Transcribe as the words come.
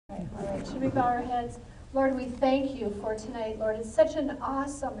All right, should we bow our heads? Lord, we thank you for tonight, Lord. It's such an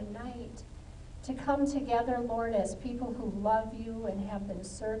awesome night to come together, Lord, as people who love you and have been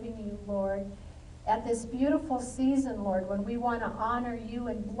serving you, Lord, at this beautiful season, Lord, when we want to honor you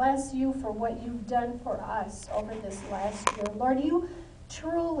and bless you for what you've done for us over this last year. Lord, you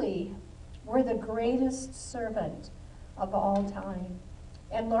truly were the greatest servant of all time.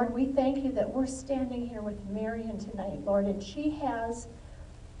 And Lord, we thank you that we're standing here with Marion tonight, Lord, and she has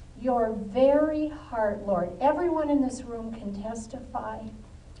your very heart, Lord. Everyone in this room can testify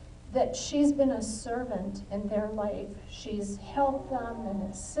that she's been a servant in their life. She's helped them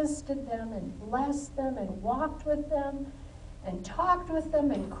and assisted them and blessed them and walked with them and talked with them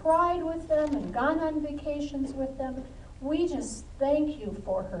and cried with them and gone on vacations with them. We just thank you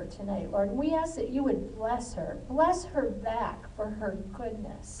for her tonight, Lord. We ask that you would bless her back for her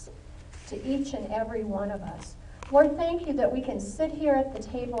goodness to each and every one of us. Lord, thank you that we can sit here at the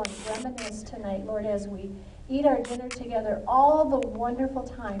table and reminisce tonight, Lord, as we eat our dinner together, all the wonderful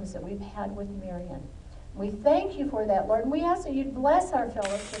times that we've had with Marion. We thank you for that, Lord, and we ask that you'd bless our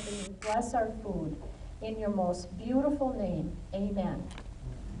fellowship and you'd bless our food. In your most beautiful name, amen.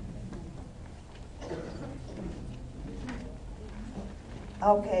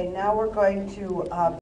 Okay, now we're going to